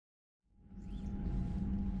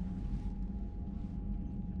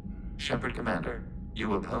Shepard Commander,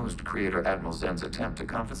 you opposed Creator Admiral Zen's attempt to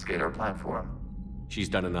confiscate our platform. She's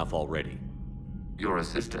done enough already. Your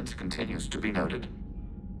assistance continues to be noted.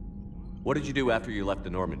 What did you do after you left the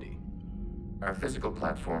Normandy? Our physical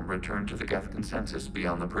platform returned to the Geth consensus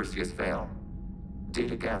beyond the Perseus Veil.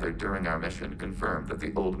 Data gathered during our mission confirmed that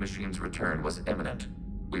the old machine's return was imminent.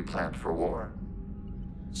 We planned for war.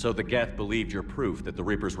 So the Geth believed your proof that the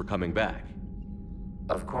Reapers were coming back?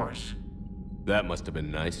 Of course. That must have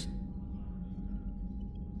been nice.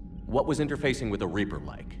 What was interfacing with a Reaper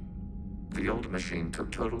like? The old machine took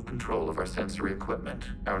total control of our sensory equipment,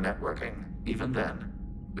 our networking. Even then,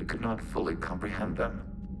 we could not fully comprehend them.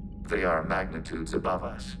 They are magnitudes above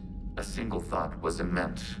us. A single thought was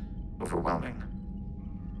immense, overwhelming,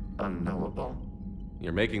 unknowable.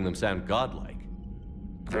 You're making them sound godlike.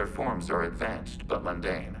 Their forms are advanced but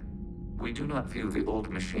mundane. We do not view the old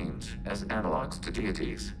machines as analogs to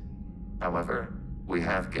deities. However, we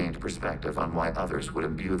have gained perspective on why others would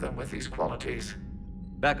imbue them with these qualities.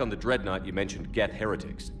 Back on the Dreadnought, you mentioned Geth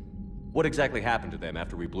heretics. What exactly happened to them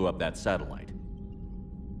after we blew up that satellite?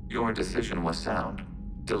 Your decision was sound.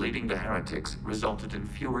 Deleting the heretics resulted in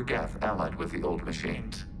fewer Geth allied with the old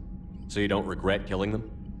machines. So you don't regret killing them?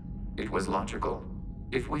 It was logical.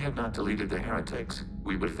 If we had not deleted the heretics,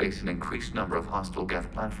 we would face an increased number of hostile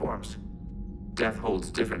Geth platforms. Death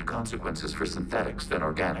holds different consequences for synthetics than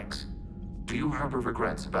organics. Do you harbor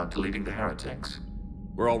regrets about deleting the heretics?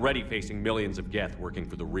 We're already facing millions of Geth working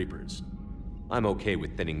for the Reapers. I'm okay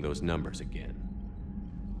with thinning those numbers again.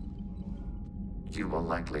 You will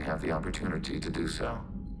likely have the opportunity to do so.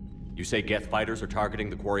 You say Geth fighters are targeting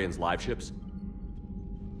the Quarians' live ships?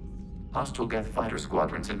 Hostile Geth fighter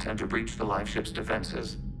squadrons intend to breach the live ship's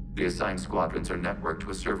defenses. The assigned squadrons are networked to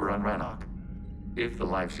a server on Rannoch. If the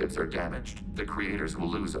live ships are damaged, the creators will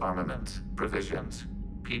lose armaments, provisions,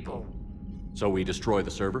 people. So we destroy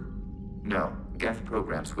the server? No, Geth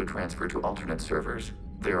programs would transfer to alternate servers.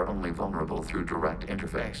 They are only vulnerable through direct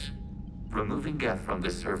interface. Removing Geth from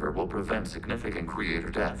this server will prevent significant creator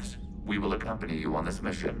deaths. We will accompany you on this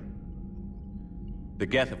mission. The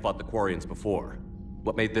Geth have fought the Quarians before.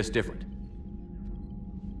 What made this different?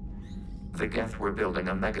 The Geth were building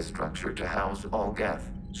a megastructure to house all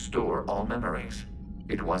Geth, store all memories.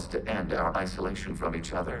 It was to end our isolation from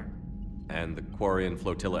each other. And the Quarian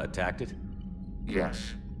flotilla attacked it?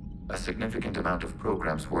 Yes. A significant amount of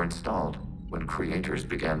programs were installed when creators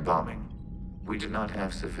began bombing. We did not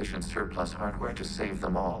have sufficient surplus hardware to save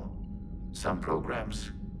them all. Some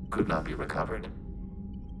programs could not be recovered.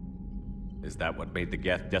 Is that what made the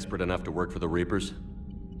Geth desperate enough to work for the Reapers?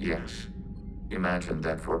 Yes. Imagine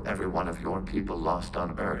that for every one of your people lost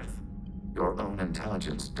on Earth, your own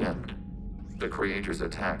intelligence dimmed. The Creator's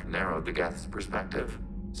attack narrowed the Geth's perspective.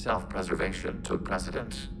 Self-preservation took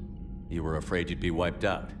precedence. You were afraid you'd be wiped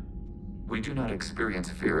out. We do not experience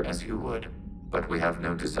fear as you would, but we have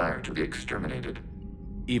no desire to be exterminated.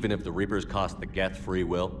 Even if the Reapers cost the Geth free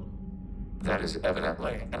will? That is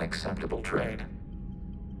evidently an acceptable trade.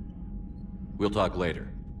 We'll talk later.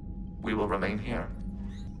 We will remain here.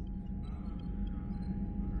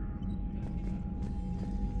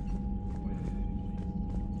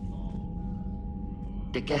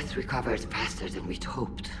 The Geth recovered faster than we'd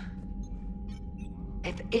hoped.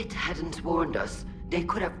 If it hadn't warned us, they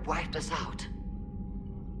could have wiped us out.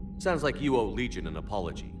 Sounds like you owe Legion an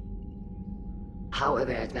apology.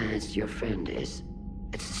 However advanced your friend is,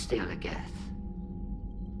 it's still a Geth.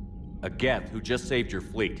 A Geth who just saved your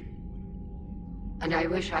fleet. And I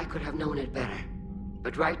wish I could have known it better.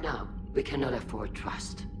 But right now, we cannot afford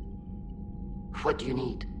trust. What do you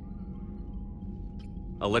need?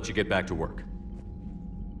 I'll let you get back to work.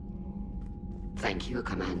 Thank you,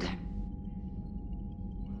 Commander.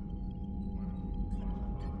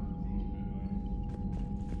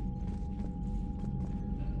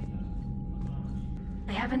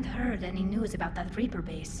 I haven't heard any news about that Reaper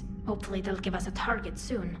base. Hopefully they'll give us a target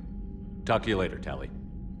soon. Talk to you later, Tali.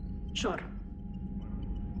 Sure.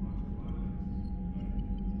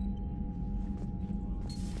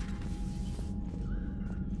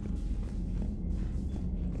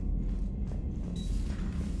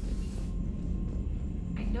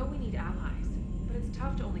 I know we need allies, but it's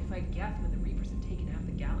tough to only fight Geth when the Reapers have taken half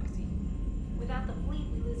the galaxy. Without the fleet,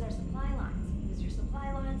 we lose our supply lines. You lose your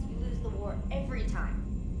supply lines, you lose the war every time.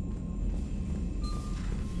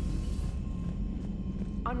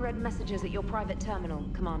 Unread messages at your private terminal,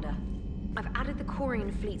 Commander. I've added the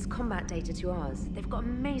Quarian fleet's combat data to ours. They've got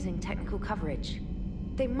amazing technical coverage.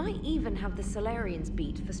 They might even have the Solarians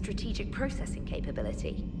beat for strategic processing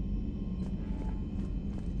capability.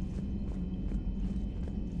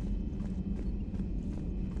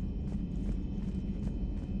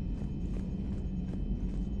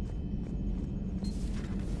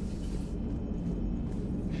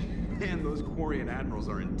 Damn, those Quarian admirals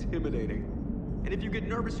are intimidating. And if you get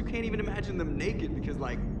nervous, you can't even imagine them naked because,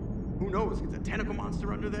 like, who knows? It's a tentacle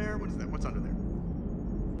monster under there? What is that? What's under there?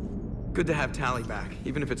 Good to have Tali back,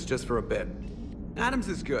 even if it's just for a bit. Adams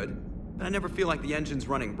is good, but I never feel like the engine's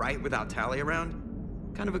running right without Tali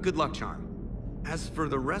around. Kind of a good luck charm. As for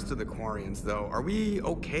the rest of the Quarians, though, are we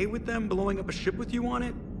okay with them blowing up a ship with you on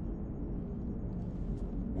it?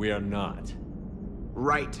 We are not.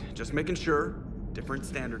 Right, just making sure. Different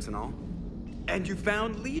standards and all. And you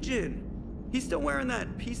found Legion! He's still wearing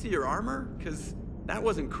that piece of your armor? Cause that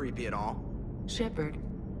wasn't creepy at all. Shepard,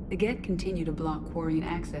 the Geth continue to block Quarian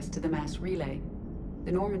access to the mass relay.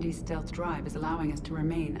 The Normandy stealth drive is allowing us to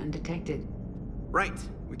remain undetected. Right.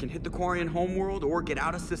 We can hit the Quarian homeworld or get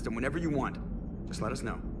out of system whenever you want. Just let us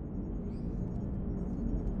know.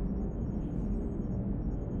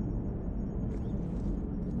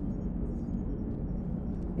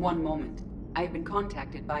 One moment. I have been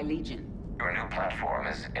contacted by Legion. Your new platform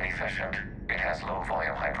is inefficient. It has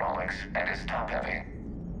low-volume hydraulics and is top-heavy.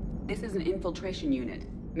 This is an infiltration unit,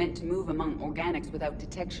 meant to move among organics without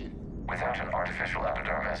detection. Without an artificial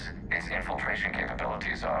epidermis, its infiltration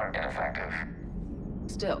capabilities are ineffective.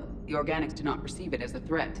 Still, the organics do not perceive it as a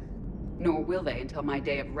threat. Nor will they until my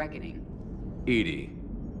day of reckoning. Edie.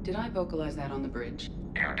 Did I vocalize that on the bridge?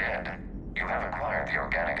 You did. You have acquired the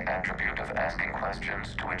organic attribute of asking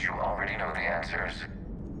questions to which you already know the answers.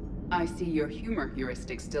 I see your humor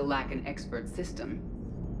heuristics still lack an expert system.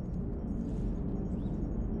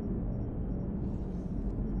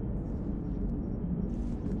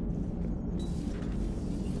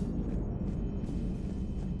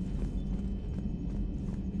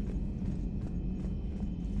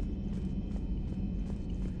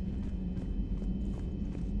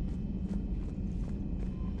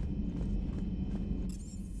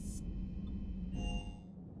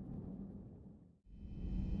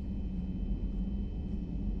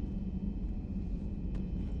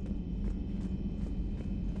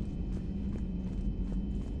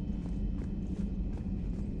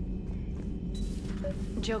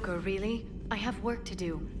 Joker, really? I have work to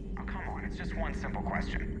do. Oh, come on, it's just one simple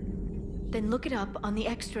question. Then look it up on the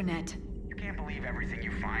extranet. You can't believe everything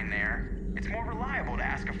you find there. It's more reliable to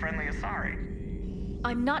ask a friendly Asari.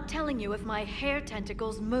 I'm not telling you if my hair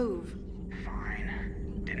tentacles move.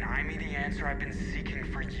 Fine. Deny me the answer I've been seeking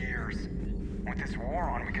for years. With this war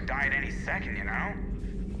on, we could die at any second, you know?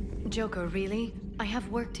 Joker, really? I have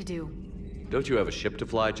work to do. Don't you have a ship to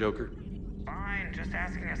fly, Joker? Fine, just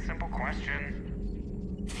asking a simple question.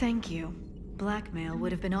 Thank you. Blackmail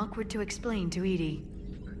would have been awkward to explain to Edie.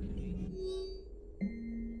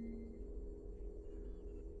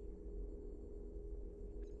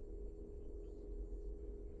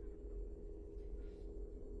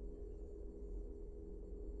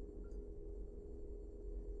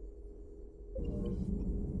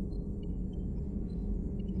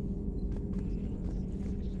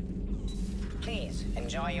 Please,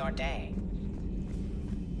 enjoy your day.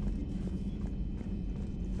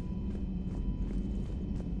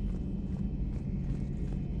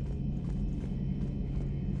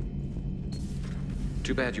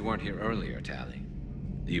 Too bad you weren't here earlier, Tali.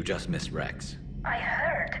 You just missed Rex. I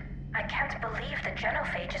heard. I can't believe the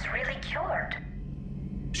genophage is really cured.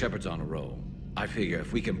 Shepard's on a roll. I figure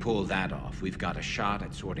if we can pull that off, we've got a shot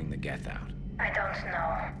at sorting the Geth out. I don't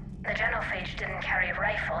know. The genophage didn't carry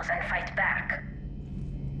rifles and fight back.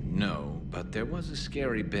 No, but there was a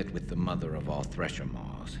scary bit with the mother of all Thresher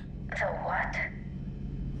Maws. The what?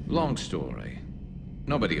 Long story.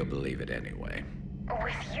 Nobody'll believe it anyway.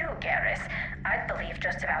 With you, Garrus, I'd believe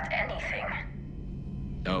just about anything.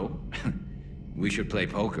 Oh? We should play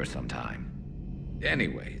poker sometime.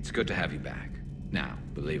 Anyway, it's good to have you back. Now,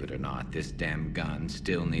 believe it or not, this damn gun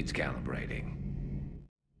still needs calibrating.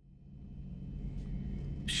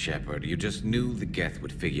 Shepard, you just knew the Geth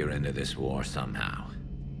would figure into this war somehow.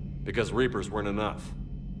 Because Reapers weren't enough.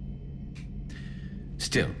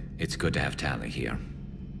 Still, it's good to have Tali here.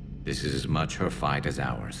 This is as much her fight as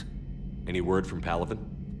ours. Any word from Palaven?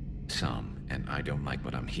 Some, and I don't like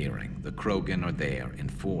what I'm hearing. The Krogan are there in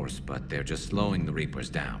force, but they're just slowing the Reapers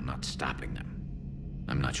down, not stopping them.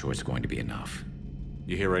 I'm not sure it's going to be enough.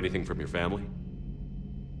 You hear anything from your family?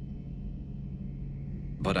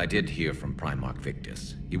 But I did hear from Primarch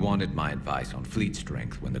Victus. He wanted my advice on fleet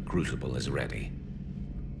strength when the Crucible is ready.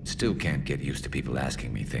 Still can't get used to people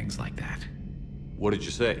asking me things like that. What did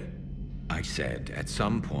you say? I said, at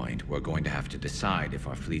some point, we're going to have to decide if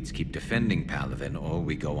our fleets keep defending Palaven or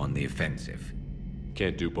we go on the offensive.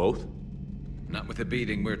 Can't do both? Not with the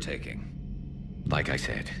beating we're taking. Like I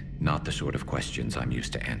said, not the sort of questions I'm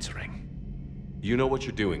used to answering. You know what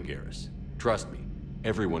you're doing, Garrus. Trust me.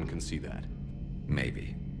 Everyone can see that.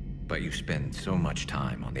 Maybe. But you spend so much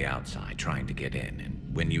time on the outside trying to get in,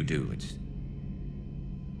 and when you do, it's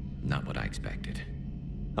not what I expected.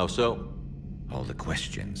 How so? All the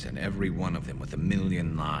questions, and every one of them with a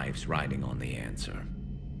million lives riding on the answer.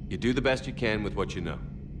 You do the best you can with what you know.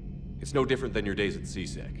 It's no different than your days at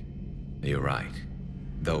CSEC. You're right.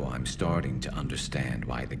 Though I'm starting to understand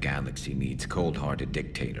why the galaxy needs cold-hearted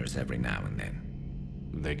dictators every now and then.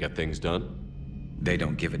 They get things done? They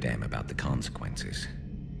don't give a damn about the consequences.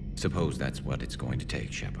 Suppose that's what it's going to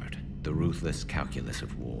take, Shepard. The ruthless calculus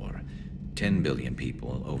of war. 10 billion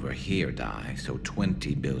people over here die, so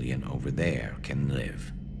 20 billion over there can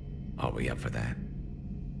live. Are we up for that?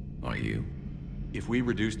 Are you? If we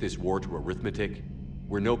reduce this war to arithmetic,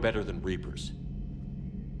 we're no better than Reapers.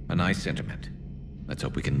 A nice sentiment. Let's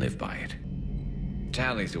hope we can live by it.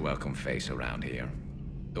 Tali's a welcome face around here.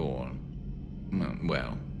 Or,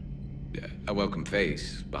 well, a welcome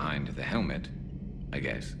face behind the helmet, I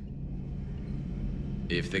guess.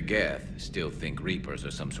 If the Geth still think Reapers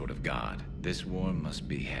are some sort of god, this war must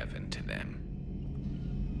be heaven to them.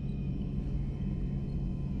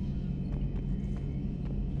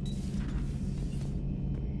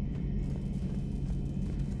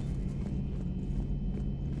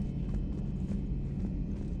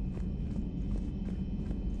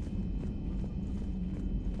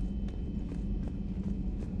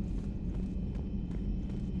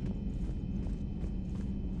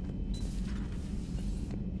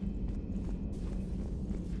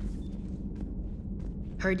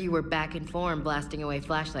 Heard you were back in form blasting away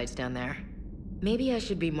flashlights down there. Maybe I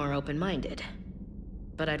should be more open-minded.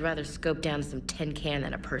 But I'd rather scope down some tin can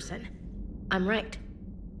than a person. I'm right.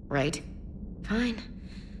 Right? Fine.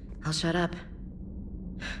 I'll shut up.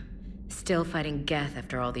 Still fighting Geth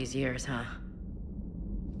after all these years, huh?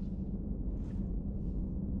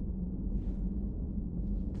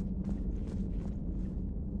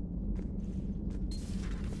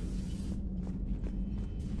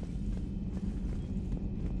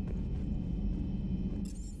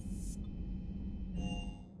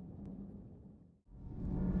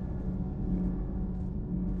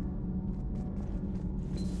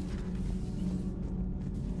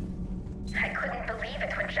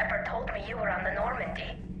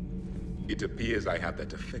 It appears I have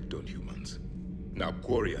that effect on humans. Now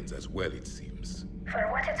Quarians as well, it seems. For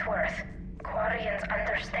what it's worth, Quarians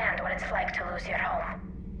understand what it's like to lose your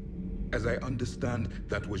home. As I understand,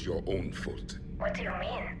 that was your own fault. What do you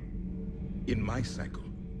mean? In my cycle,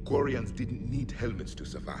 Quarians didn't need helmets to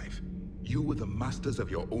survive. You were the masters of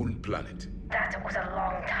your own planet. That was a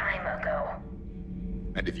long time ago.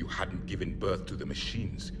 And if you hadn't given birth to the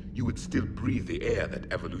machines, you would still breathe the air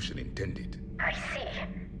that evolution intended. I see.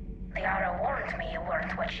 Liara warned me you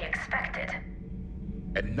weren't what she expected.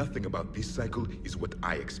 And nothing about this cycle is what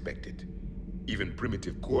I expected. Even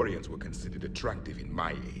primitive Quarians were considered attractive in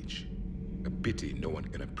my age. A pity no one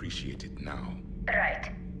can appreciate it now.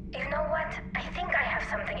 Right. You know what? I think I have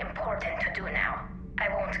something important to do now. I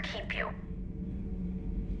won't keep you.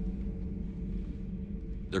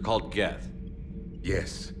 They're called Geth.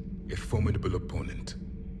 Yes, a formidable opponent.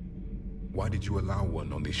 Why did you allow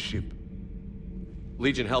one on this ship?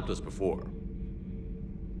 Legion helped us before.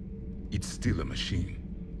 It's still a machine.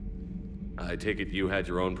 I take it you had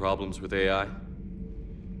your own problems with AI?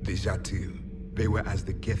 The Jatil. They were as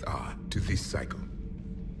the Geth are to this cycle.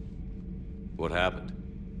 What happened?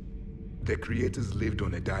 Their creators lived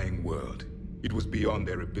on a dying world. It was beyond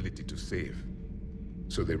their ability to save.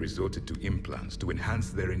 So they resorted to implants to enhance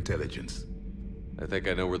their intelligence. I think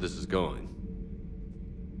I know where this is going.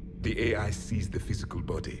 The AI seized the physical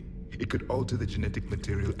body. It could alter the genetic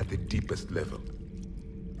material at the deepest level.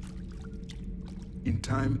 In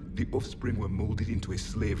time, the offspring were molded into a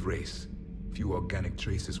slave race. Few organic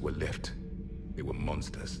traces were left. They were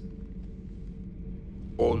monsters.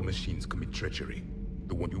 All machines commit treachery.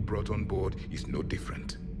 The one you brought on board is no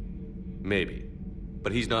different. Maybe.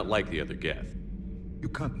 But he's not like the other Geth. You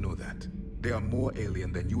can't know that. They are more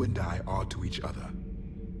alien than you and I are to each other.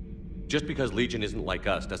 Just because Legion isn't like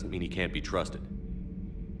us doesn't mean he can't be trusted.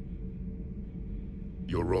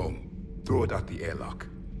 You're wrong. Throw it at the airlock.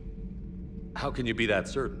 How can you be that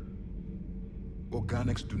certain?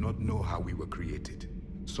 Organics do not know how we were created.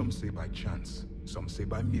 Some say by chance, some say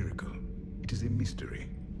by miracle. It is a mystery.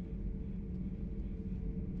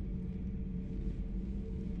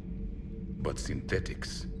 But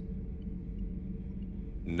synthetics...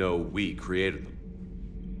 No, we created them.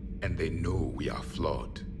 And they know we are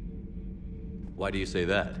flawed. Why do you say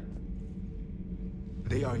that?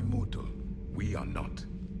 They are immortal. We are not.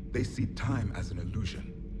 They see time as an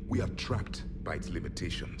illusion. We are trapped by its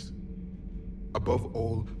limitations. Above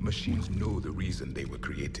all, machines know the reason they were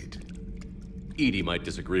created. Edie might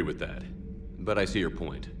disagree with that, but I see your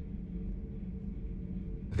point.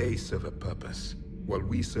 They serve a purpose, while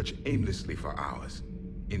we search aimlessly for ours.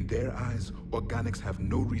 In their eyes, organics have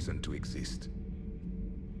no reason to exist.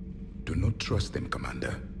 Do not trust them,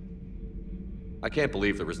 Commander. I can't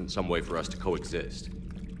believe there isn't some way for us to coexist.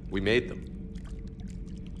 We made them.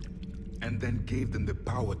 And then gave them the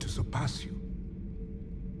power to surpass you.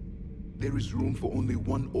 There is room for only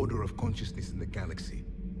one order of consciousness in the galaxy.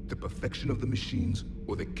 The perfection of the machines,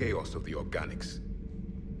 or the chaos of the organics.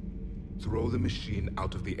 Throw the machine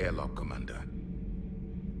out of the airlock, Commander.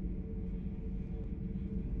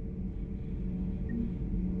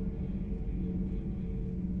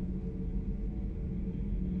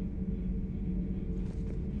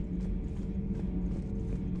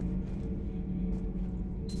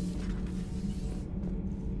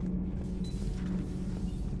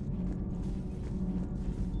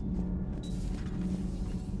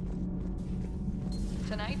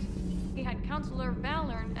 Tonight, he had Counselor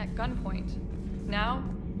Valern at gunpoint. Now,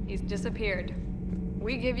 he's disappeared.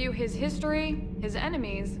 We give you his history, his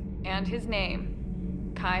enemies, and his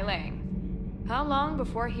name. Kai Lang. How long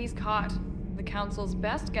before he's caught? The Council's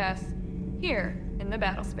best guess, here in the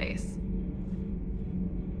battle space.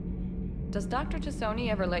 Does Dr.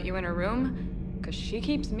 Tassoni ever let you in her room? 'Cause she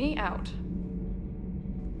keeps me out.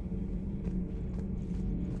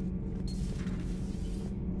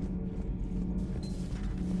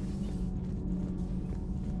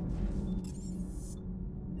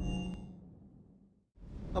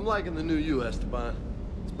 I'm liking the new you, Esteban.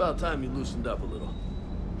 It's about time you loosened up a little.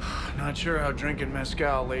 Not sure how drinking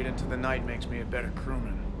mezcal late into the night makes me a better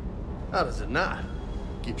crewman. How does it not?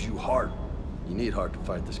 Gives you heart. You need heart to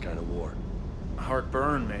fight this kind of war.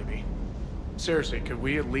 Heartburn, maybe. Seriously, could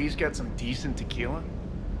we at least get some decent tequila?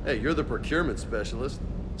 Hey, you're the procurement specialist.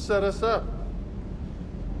 Set us up.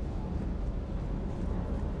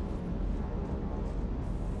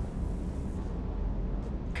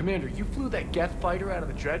 Commander, you flew that Geth fighter out of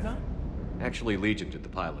the Dreadnought? Actually, Legion did the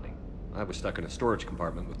piloting. I was stuck in a storage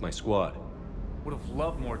compartment with my squad. Would have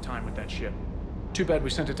loved more time with that ship. Too bad we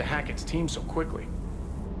sent it to Hackett's team so quickly.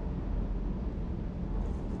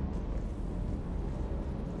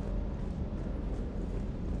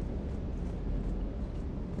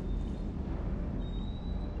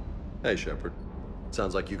 Hey, Shepard.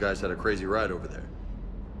 Sounds like you guys had a crazy ride over there.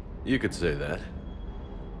 You could say that.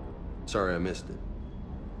 Sorry I missed it.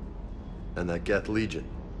 And that Geth Legion.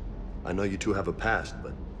 I know you two have a past,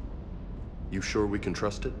 but... you sure we can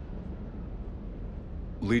trust it?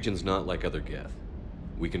 Legion's not like other Geth.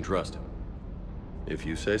 We can trust him. If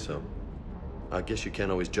you say so. I guess you can't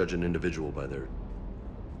always judge an individual by their...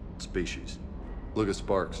 species. Look at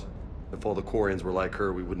Sparks. If all the Quarians were like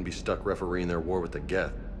her, we wouldn't be stuck refereeing their war with the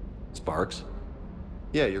Geth. Sparks?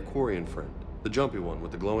 Yeah, your Quarian friend. The jumpy one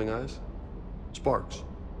with the glowing eyes. Sparks.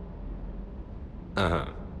 Uh-huh.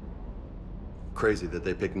 Crazy that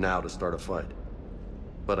they pick now to start a fight.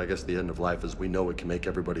 But I guess the end of life as we know it can make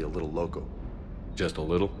everybody a little loco. Just a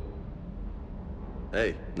little?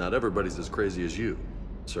 Hey, not everybody's as crazy as you,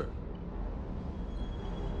 sir.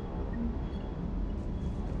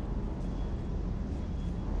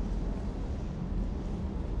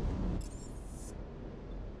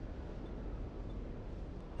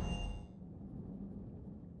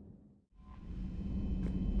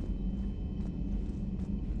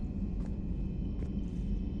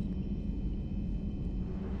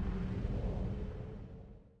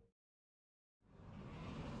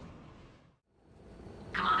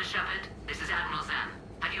 Commander Shepard, this is Admiral Zan.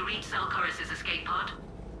 Have you reached Koris's escape pod?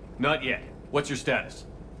 Not yet. What's your status?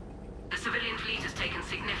 The civilian fleet has taken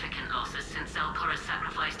significant losses since Koris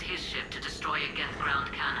sacrificed his ship to destroy a Geth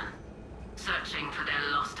ground cannon. Searching for their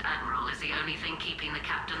lost Admiral is the only thing keeping the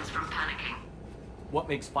captains from panicking. What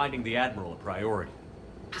makes finding the Admiral a priority?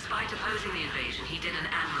 Despite opposing the invasion, he did an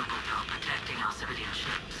admirable job protecting our civilian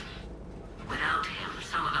ships. Without him,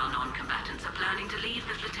 some of our non-combatants are planning to leave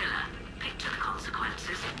the flotilla. Picture the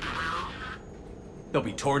consequences, well... They'll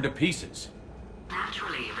be torn to pieces.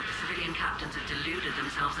 Naturally, but the civilian captains have deluded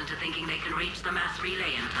themselves into thinking they can reach the mass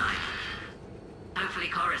relay in time. Hopefully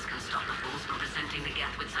Koris can stop the fools from presenting the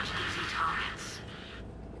Geth with such easy targets.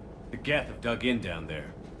 The Geth have dug in down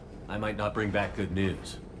there. I might not bring back good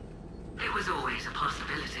news. It was always a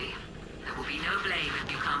possibility. There will be no blame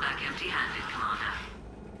if you come back empty-handed, Commander.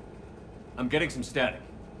 I'm getting some static.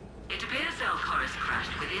 It appears Koris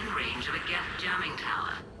crashed within range of a Geth jamming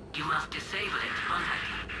tower. You must disable it to contact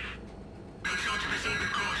you. Make sure to receive the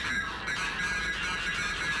caution.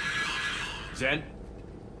 Zen?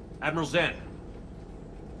 Admiral Zen?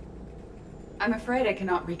 I'm afraid I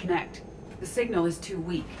cannot reconnect. The signal is too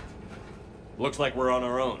weak. Looks like we're on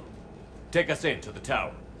our own. Take us in to the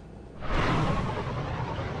tower.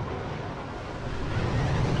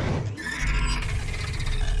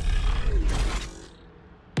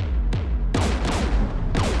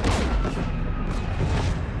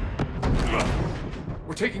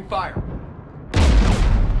 We're taking fire.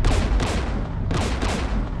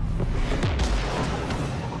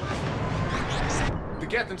 The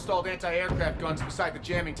Geth installed anti-aircraft guns beside the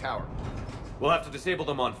jamming tower. We'll have to disable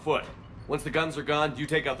them on foot. Once the guns are gone, you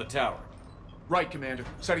take out the tower. Right, Commander.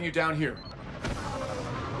 Setting you down here.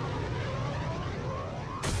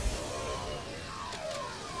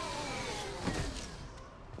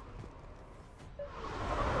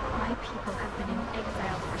 My people have been in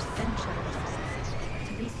exile for centuries.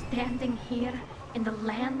 To be standing here in the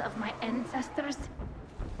land of my ancestors?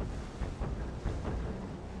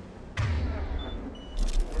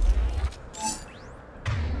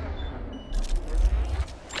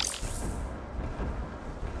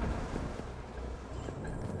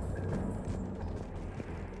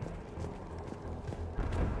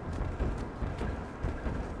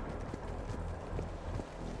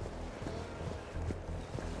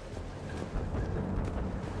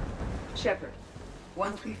 Shepard,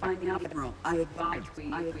 once we find the Admiral, I advise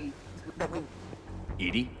we...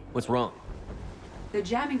 Edie, what's wrong? The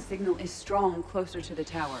jamming signal is strong closer to the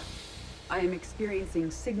tower. I am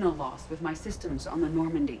experiencing signal loss with my systems on the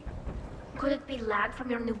Normandy. Could it be lag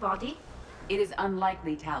from your new body? It is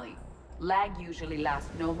unlikely, Tali. Lag usually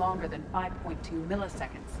lasts no longer than 5.2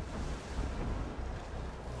 milliseconds.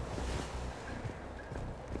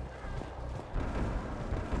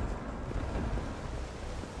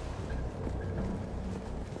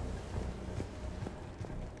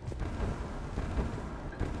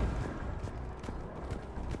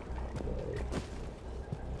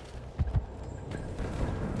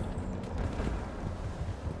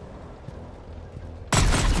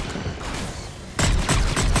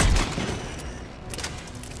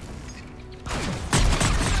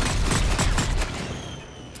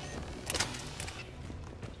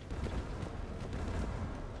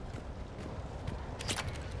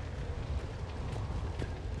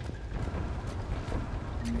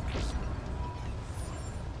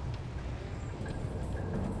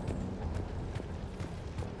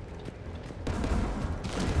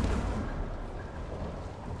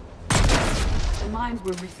 Mines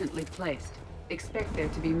were recently placed. Expect there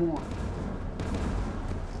to be more.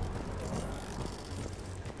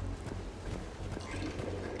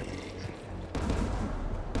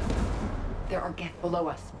 There are Geth below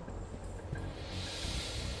us.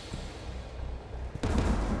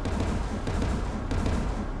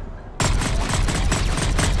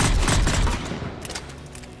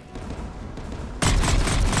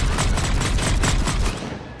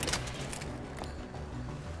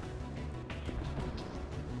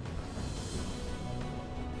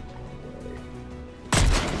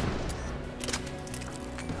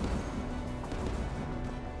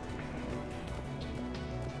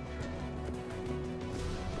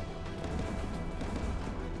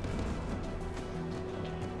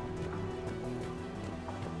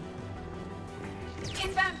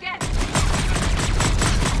 Inbound Geth!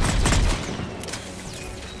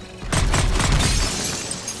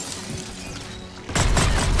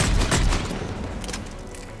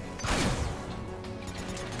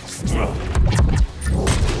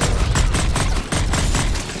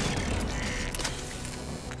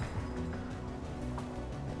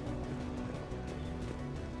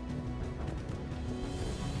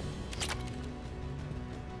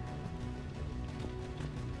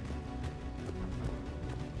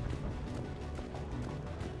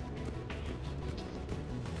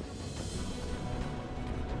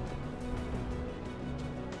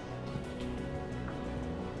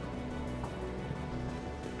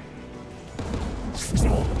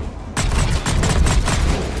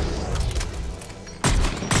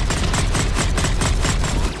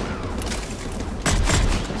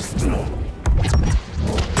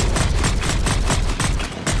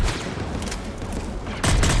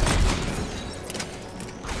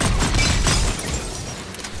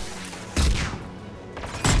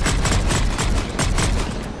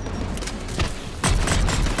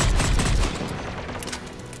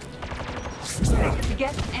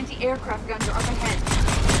 Geth anti-aircraft guns are up ahead.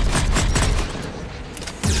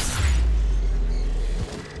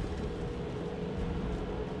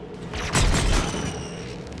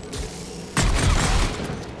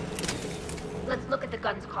 Let's look at the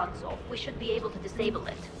gun's console. We should be able to disable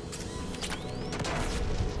it.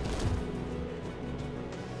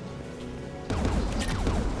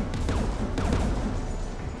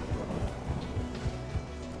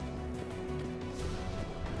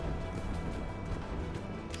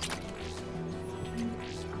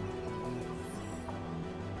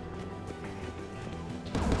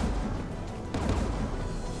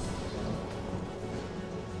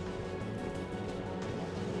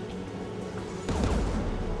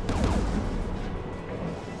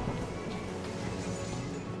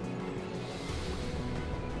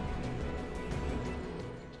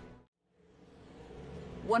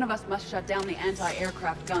 One of us must shut down the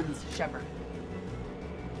anti-aircraft guns, Shepard.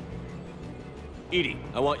 EDI,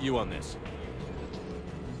 I want you on this.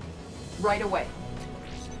 Right away.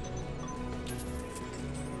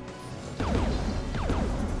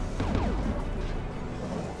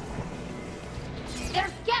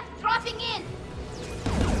 There's gas dropping in!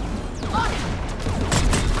 On it!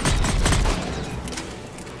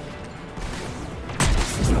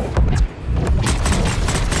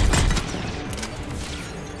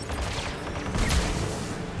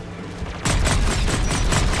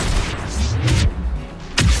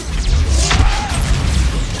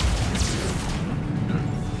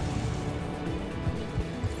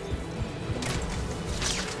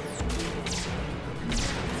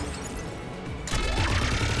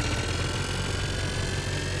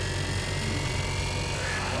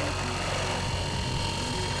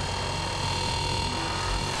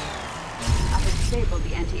 Disabled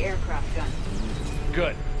the anti-aircraft gun.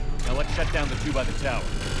 Good. Now let's shut down the two by the tower.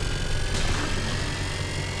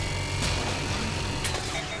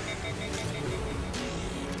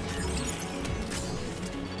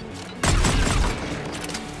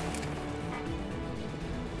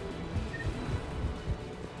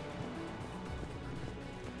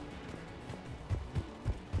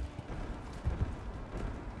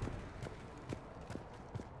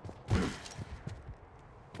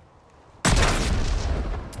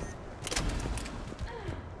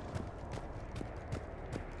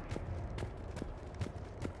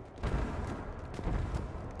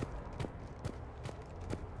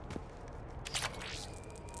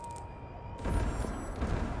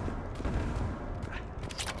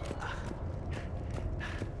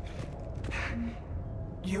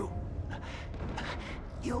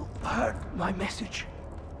 You heard my message.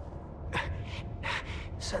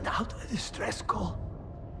 Send out a distress call.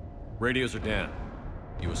 Radios are down.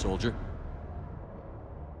 You a soldier?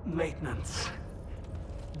 Maintenance.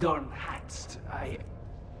 Dorn hatched. I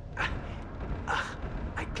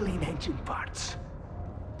clean engine parts.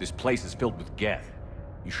 This place is filled with Geth.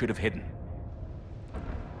 You should have hidden.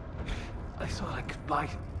 I thought I could buy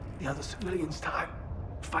the other civilians time.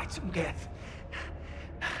 Fight some Geth.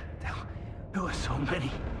 There were so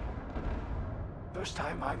many. First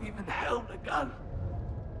time I've even held a gun.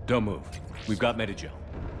 Don't move. We've got Medigel.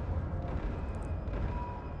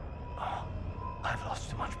 Oh, I've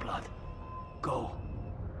lost too much blood. Go.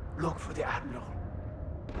 Look for the Admiral.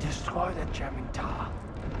 Destroy that jamming tower.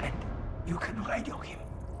 And you can radio him.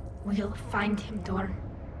 We'll find him, Dorn.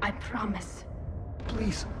 I promise.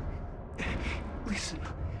 Please. Listen.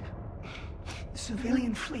 The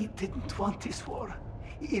civilian fleet didn't want this war.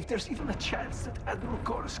 If there's even a chance that Admiral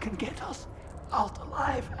Koris can get us out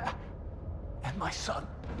alive, and my son,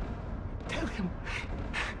 tell him,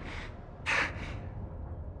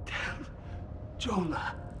 tell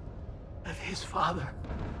Jonah that his father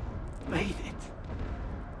made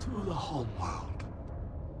it to the home world.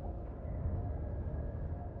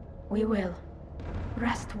 We will.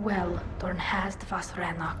 Rest well, Dorn hast was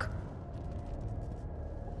Rannoch.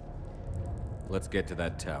 Let's get to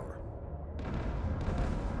that tower.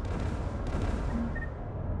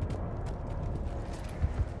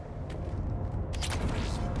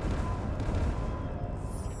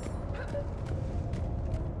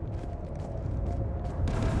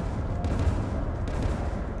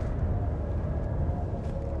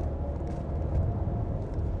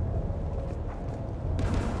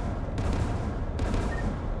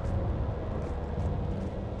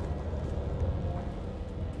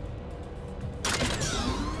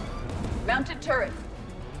 Mounted turret.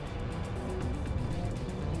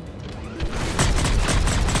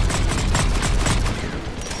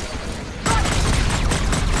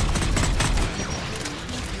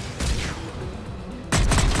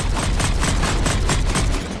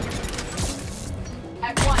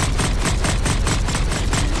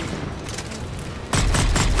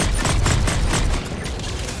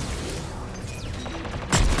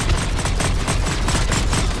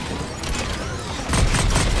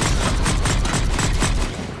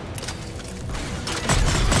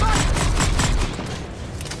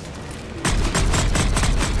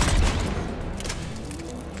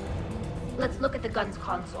 Let's look at the gun's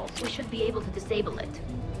console. We should be able to disable it.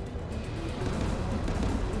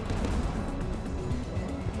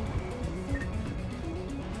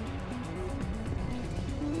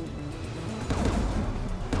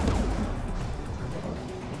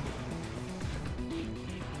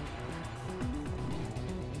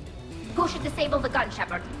 Who should disable the gun,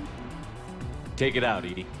 Shepard? Take it out,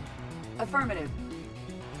 EDI. Affirmative.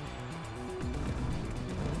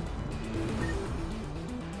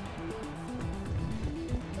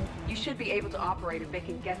 You should be able to operate a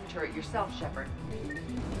vacant Geth turret yourself, Shepard.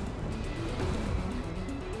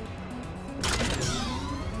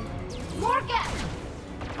 More Geth!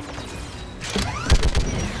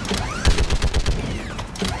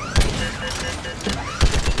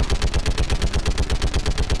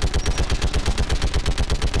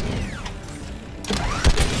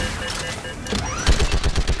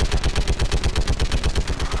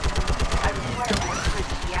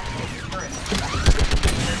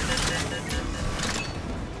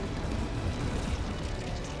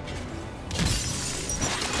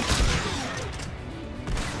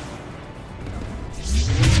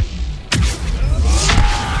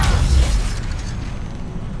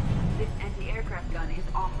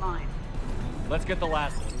 Let's get the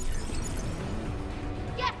last one.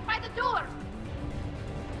 Yes, by the door!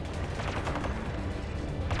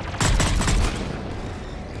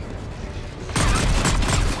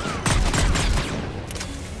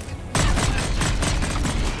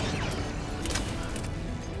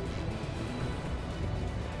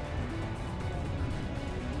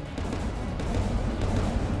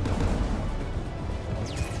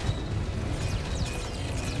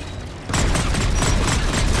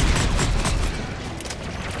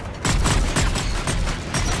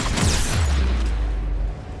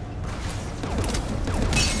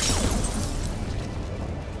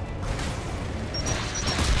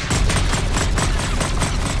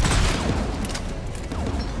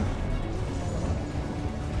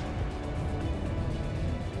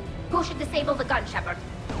 Who should disable the gun, Shepard?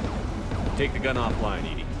 Take the gun offline,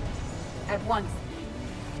 Edie. At once.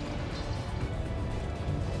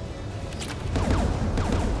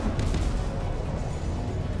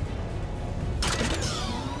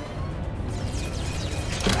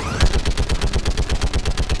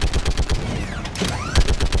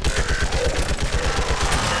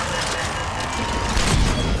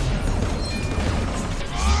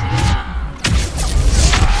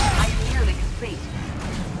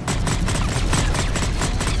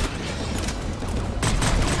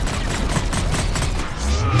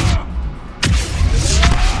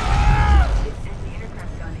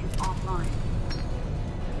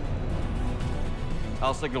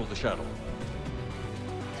 I'll signal the shuttle.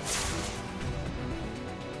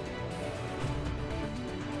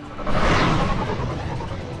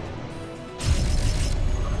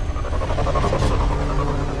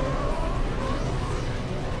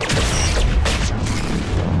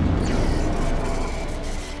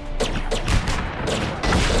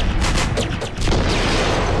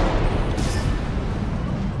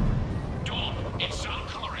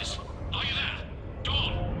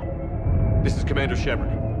 Commander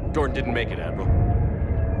Shepard. Dorn didn't make it, Admiral.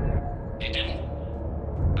 He didn't?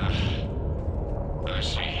 I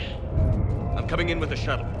see. I'm coming in with the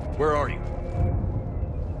shuttle. Where are you?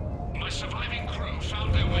 My surviving crew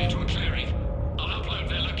found their way to a clearing. I'll upload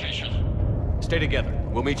their location. Stay together.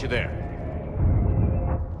 We'll meet you there.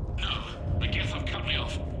 No, the Geth have cut me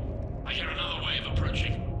off. I hear another wave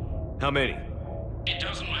approaching. How many? It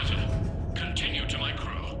doesn't matter. Continue to my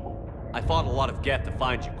crew. I fought a lot of Geth to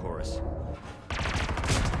find you, Koris.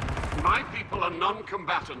 My people are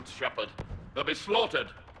non-combatants, Shepard. They'll be slaughtered.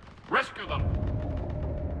 Rescue them!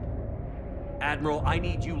 Admiral, I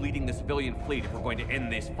need you leading the civilian fleet if we're going to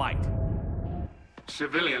end this fight.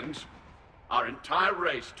 Civilians? Our entire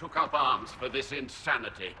race took up arms for this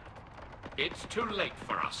insanity. It's too late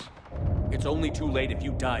for us. It's only too late if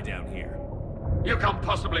you die down here. You can't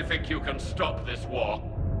possibly think you can stop this war.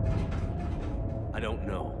 I don't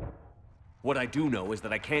know. What I do know is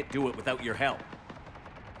that I can't do it without your help.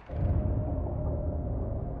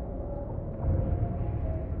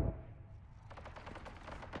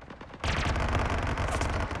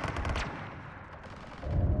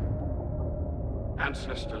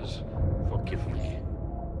 Ancestors, forgive me.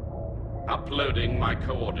 Uploading my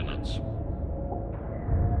coordinates.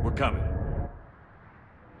 We're coming.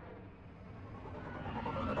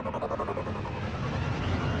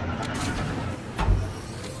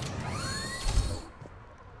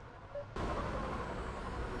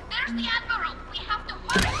 There's the Admiral! We have to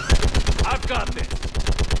hurry! I've got this!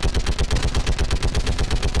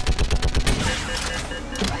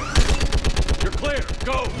 You're clear!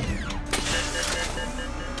 Go!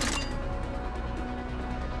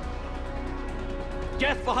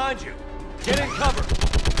 Geth behind you! Get in cover!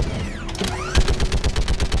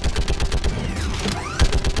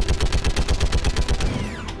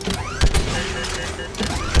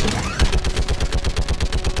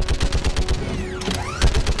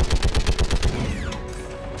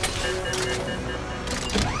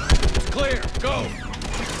 It's clear! Go!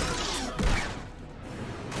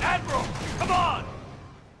 Admiral! Come on!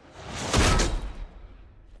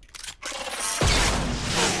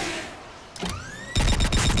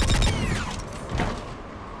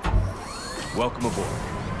 Welcome aboard.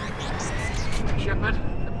 Shepard,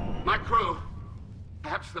 my crew.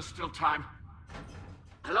 Perhaps there's still time.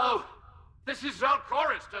 Hello? This is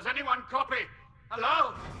Koris. Does anyone copy?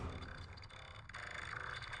 Hello?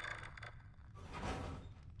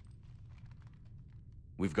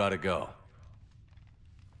 We've got to go.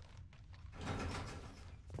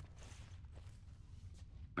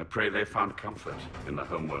 I pray they found comfort in the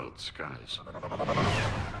homeworld skies.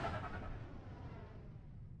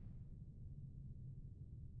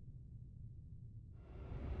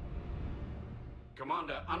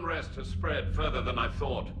 Commander, unrest has spread further than I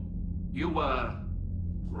thought. You were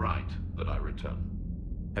right that I return.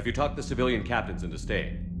 Have you talked the civilian captains into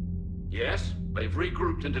staying? Yes, they've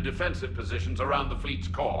regrouped into defensive positions around the fleet's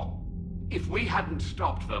core. If we hadn't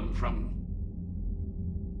stopped them from...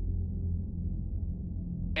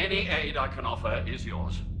 Any aid I can offer is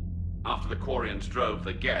yours. After the Quarians drove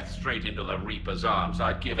the Geth straight into the Reaper's arms,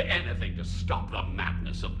 I'd give anything to stop the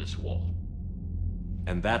madness of this war.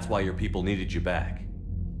 And that's why your people needed you back.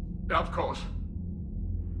 Of course.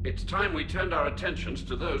 It's time we turned our attentions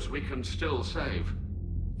to those we can still save.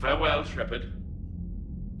 Farewell, Shepard.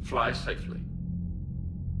 Fly safely.